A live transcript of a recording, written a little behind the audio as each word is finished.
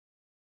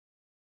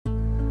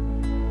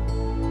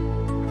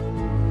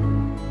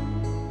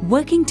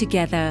working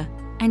together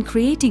and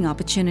creating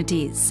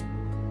opportunities.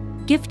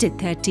 Gifted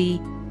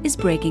 30 is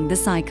breaking the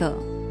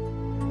cycle.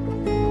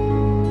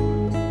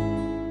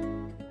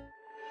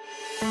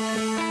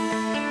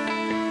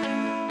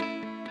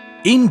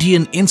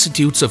 Indian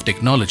Institutes of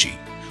Technology,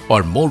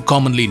 or more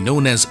commonly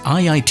known as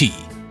IIT,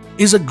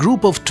 is a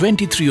group of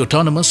 23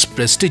 autonomous,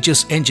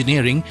 prestigious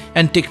engineering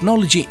and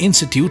technology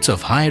institutes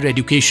of higher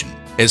education,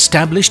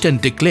 established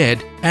and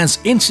declared as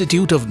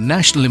Institute of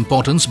National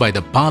Importance by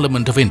the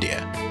Parliament of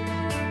India.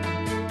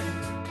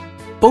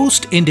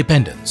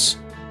 Post-independence,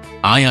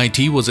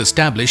 IIT was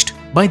established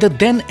by the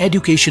then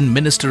Education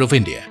Minister of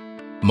India,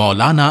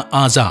 Maulana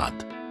Azad.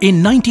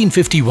 In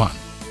 1951,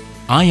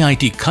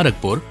 IIT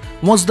Kharagpur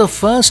was the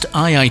first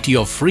IIT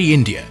of Free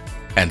India,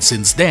 and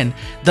since then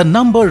the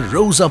number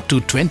rose up to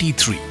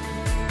 23.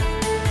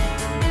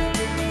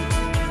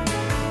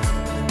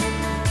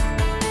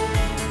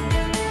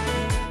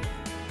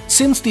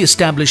 Since the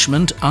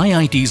establishment,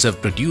 IITs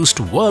have produced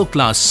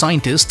world-class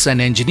scientists and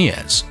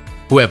engineers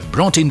who have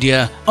brought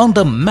India on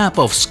the map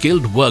of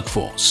skilled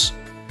workforce.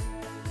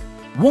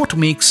 What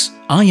makes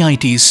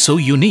IITs so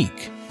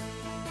unique?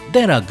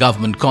 There are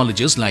government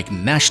colleges like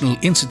National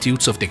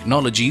Institutes of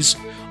Technologies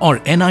or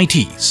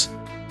NITs,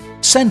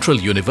 central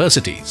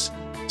universities,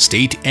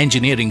 state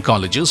engineering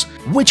colleges,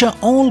 which are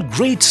all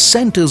great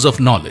centers of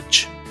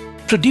knowledge,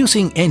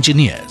 producing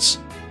engineers.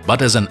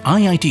 But as an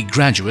IIT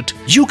graduate,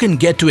 you can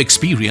get to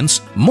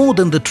experience more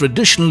than the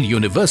traditional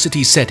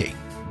university setting.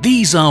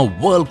 These are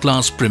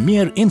world-class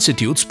premier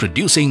institutes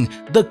producing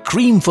the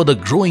cream for the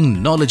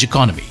growing knowledge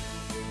economy.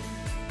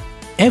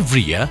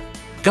 Every year,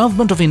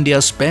 Government of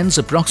India spends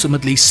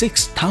approximately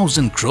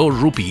 6,000 crore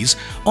rupees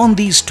on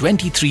these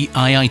 23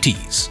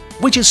 IITs,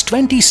 which is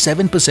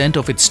 27%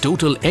 of its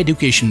total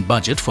education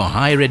budget for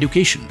higher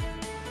education.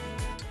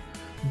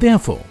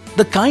 Therefore,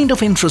 the kind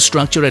of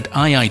infrastructure at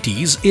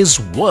IITs is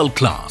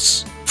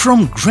world-class,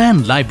 from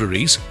grand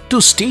libraries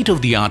to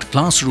state-of-the-art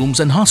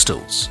classrooms and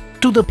hostels,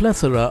 to the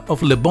plethora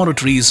of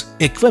laboratories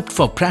equipped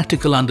for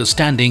practical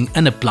understanding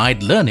and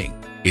applied learning,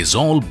 is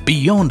all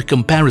beyond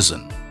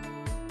comparison.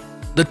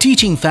 The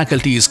teaching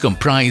faculties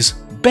comprise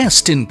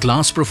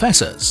best-in-class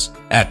professors.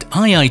 At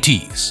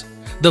IITs,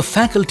 the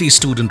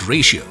faculty-student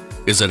ratio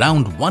is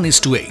around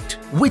 1:8,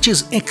 which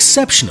is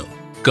exceptional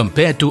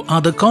compared to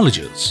other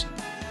colleges.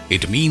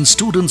 It means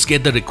students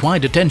get the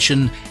required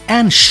attention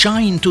and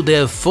shine to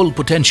their full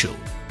potential.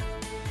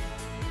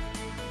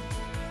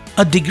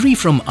 A degree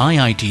from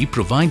IIT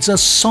provides a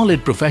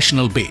solid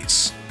professional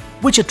base,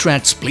 which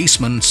attracts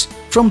placements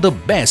from the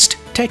best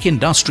tech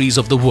industries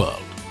of the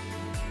world.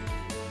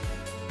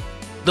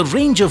 The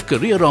range of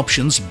career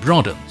options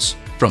broadens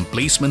from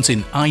placements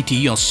in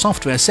IT or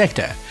software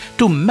sector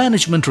to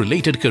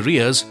management-related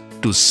careers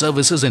to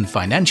services in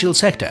financial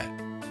sector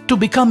to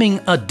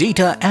becoming a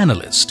data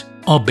analyst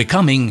or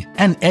becoming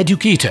an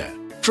educator,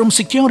 from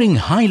securing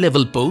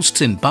high-level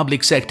posts in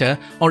public sector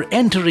or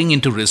entering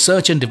into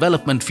research and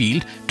development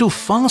field to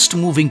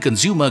fast-moving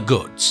consumer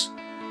goods.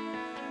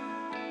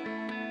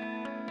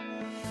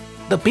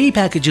 The pay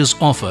packages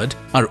offered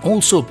are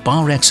also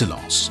par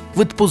excellence,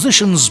 with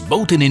positions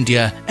both in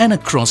India and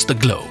across the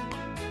globe.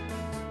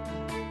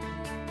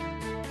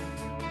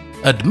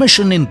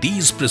 Admission in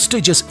these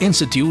prestigious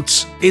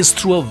institutes is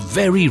through a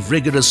very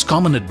rigorous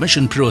common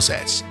admission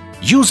process,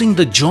 using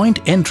the joint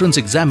entrance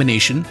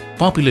examination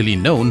popularly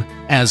known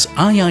as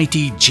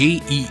IIT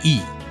JEE,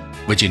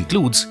 which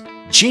includes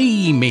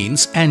JEE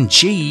Mains and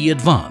JEE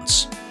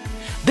Advance.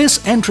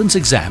 This entrance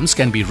exams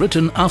can be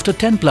written after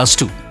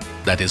 10+2,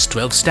 that is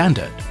 12th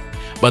standard,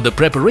 but the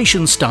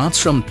preparation starts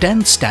from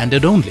 10th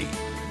standard only.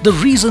 The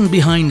reason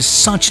behind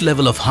such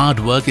level of hard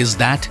work is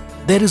that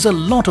there is a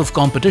lot of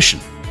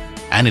competition,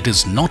 and it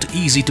is not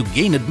easy to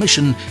gain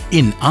admission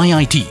in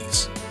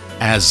IITs,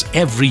 as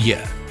every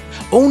year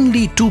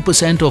only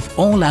 2% of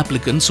all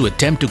applicants who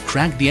attempt to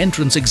crack the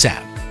entrance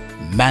exam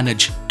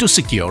manage to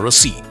secure a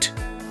seat.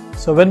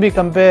 So when we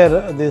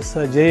compare this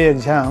JEE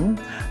exam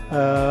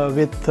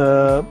with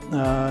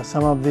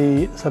some of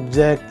the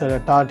subjects that are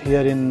taught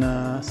here in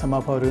some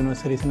of our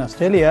universities in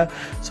Australia.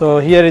 So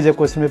here is a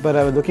question paper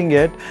I was looking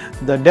at.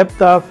 The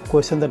depth of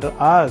questions that are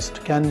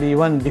asked can be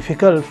even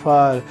difficult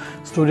for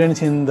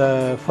students in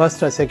the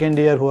first or second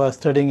year who are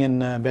studying in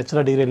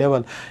bachelor degree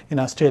level in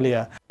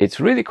Australia. It's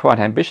really quite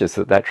ambitious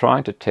that they're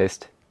trying to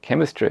test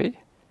chemistry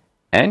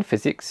and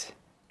physics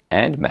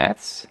and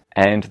maths,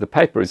 and the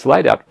paper is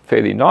laid out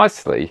fairly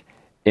nicely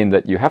in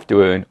that you have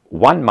to earn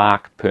 1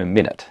 mark per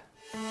minute.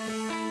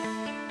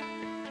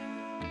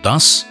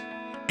 Thus,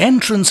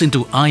 entrance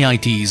into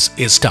IITs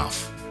is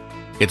tough.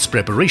 Its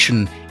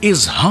preparation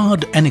is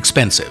hard and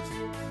expensive.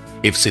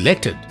 If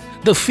selected,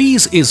 the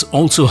fees is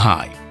also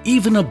high.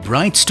 Even a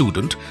bright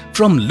student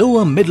from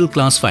lower middle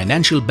class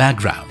financial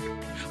background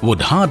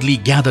would hardly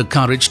gather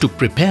courage to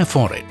prepare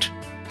for it.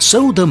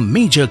 So the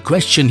major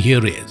question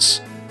here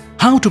is,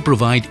 how to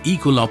provide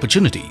equal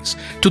opportunities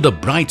to the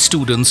bright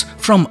students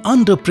from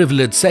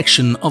underprivileged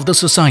section of the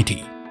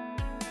society.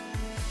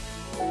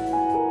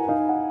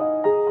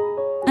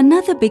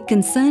 Another big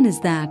concern is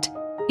that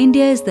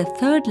India is the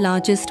third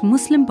largest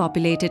Muslim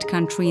populated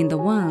country in the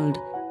world,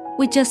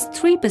 with just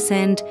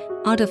 3%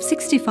 out of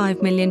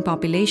 65 million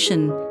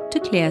population to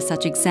clear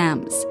such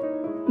exams,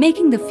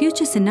 making the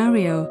future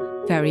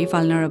scenario very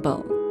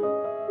vulnerable.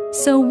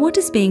 So what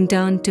is being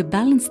done to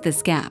balance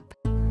this gap?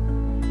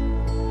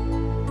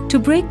 To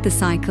break the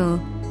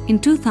cycle, in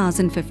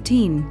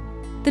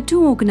 2015, the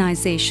two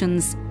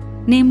organizations,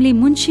 namely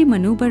Munshi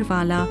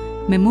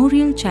Manubharwala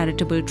Memorial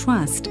Charitable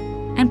Trust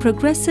and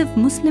Progressive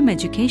Muslim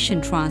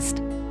Education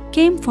Trust,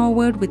 came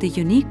forward with a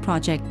unique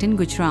project in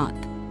Gujarat,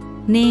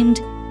 named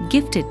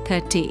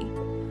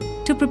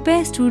Gifted30, to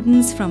prepare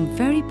students from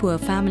very poor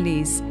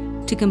families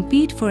to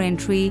compete for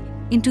entry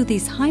into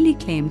these highly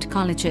claimed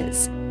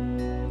colleges.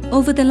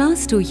 Over the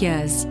last 2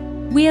 years,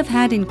 we have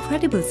had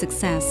incredible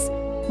success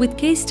with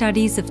case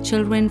studies of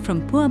children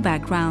from poor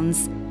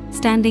backgrounds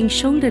standing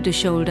shoulder to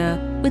shoulder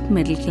with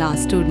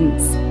middle-class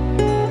students.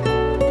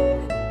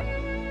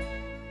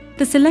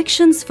 The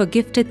selections for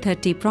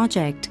Gifted30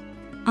 project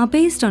are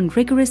based on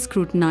rigorous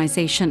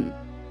scrutinization,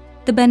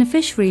 the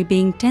beneficiary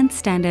being 10th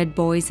standard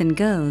boys and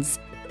girls,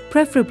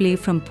 preferably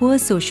from poor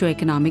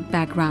socio-economic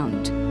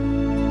background.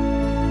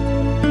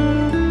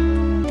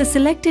 The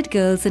selected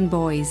girls and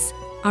boys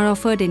are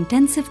offered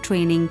intensive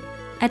training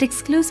at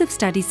exclusive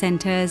study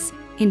centers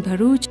in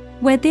Bharuch,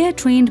 where they are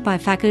trained by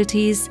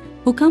faculties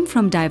who come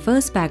from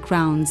diverse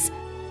backgrounds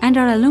and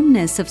are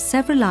alumnus of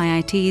several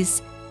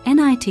IITs,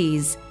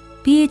 NITs,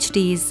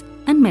 PhDs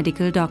and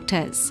medical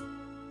doctors.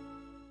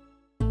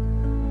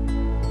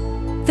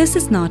 This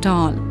is not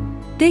all.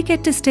 They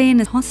get to stay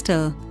in a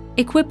hostel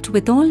equipped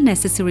with all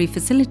necessary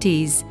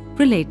facilities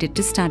related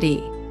to study.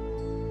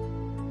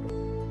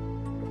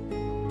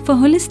 For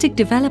holistic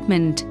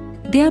development,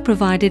 they are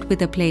provided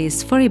with a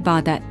place for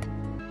ibadat.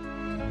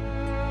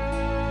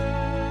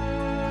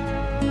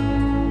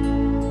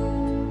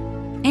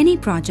 Any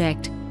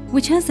project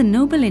which has a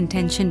noble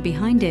intention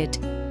behind it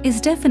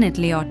is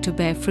definitely ought to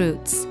bear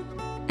fruits.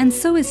 And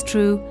so is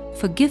true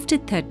for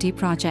Gifted30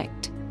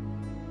 project.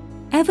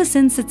 Ever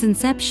since its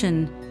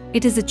inception,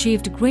 it has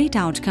achieved great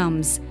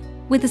outcomes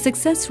with a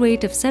success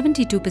rate of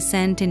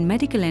 72% in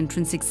medical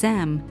entrance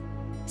exam,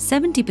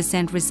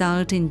 70%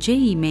 result in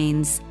JEE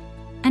mains,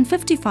 and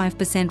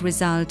 55%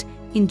 result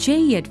in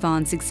JEE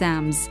advanced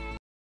exams.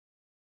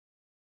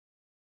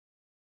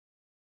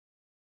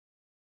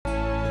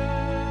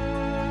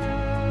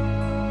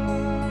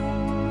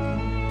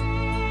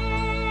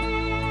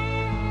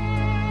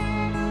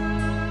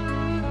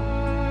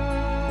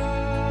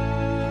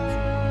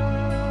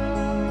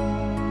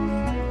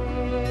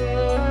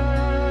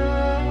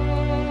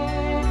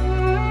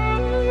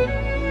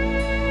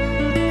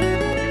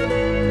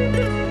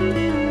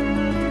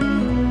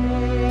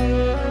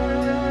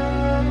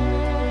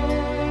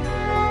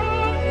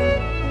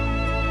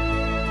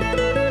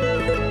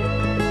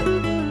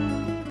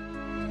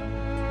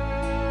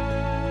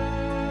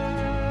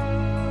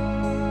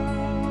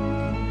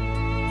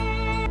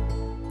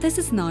 This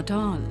is not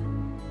all,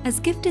 as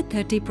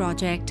Gifted30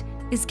 project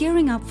is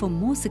gearing up for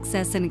more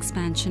success and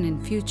expansion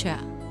in future,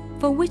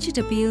 for which it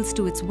appeals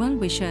to its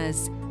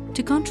well-wishers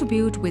to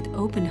contribute with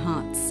open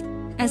hearts,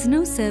 as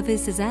no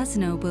service is as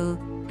noble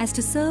as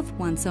to serve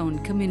one's own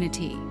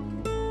community.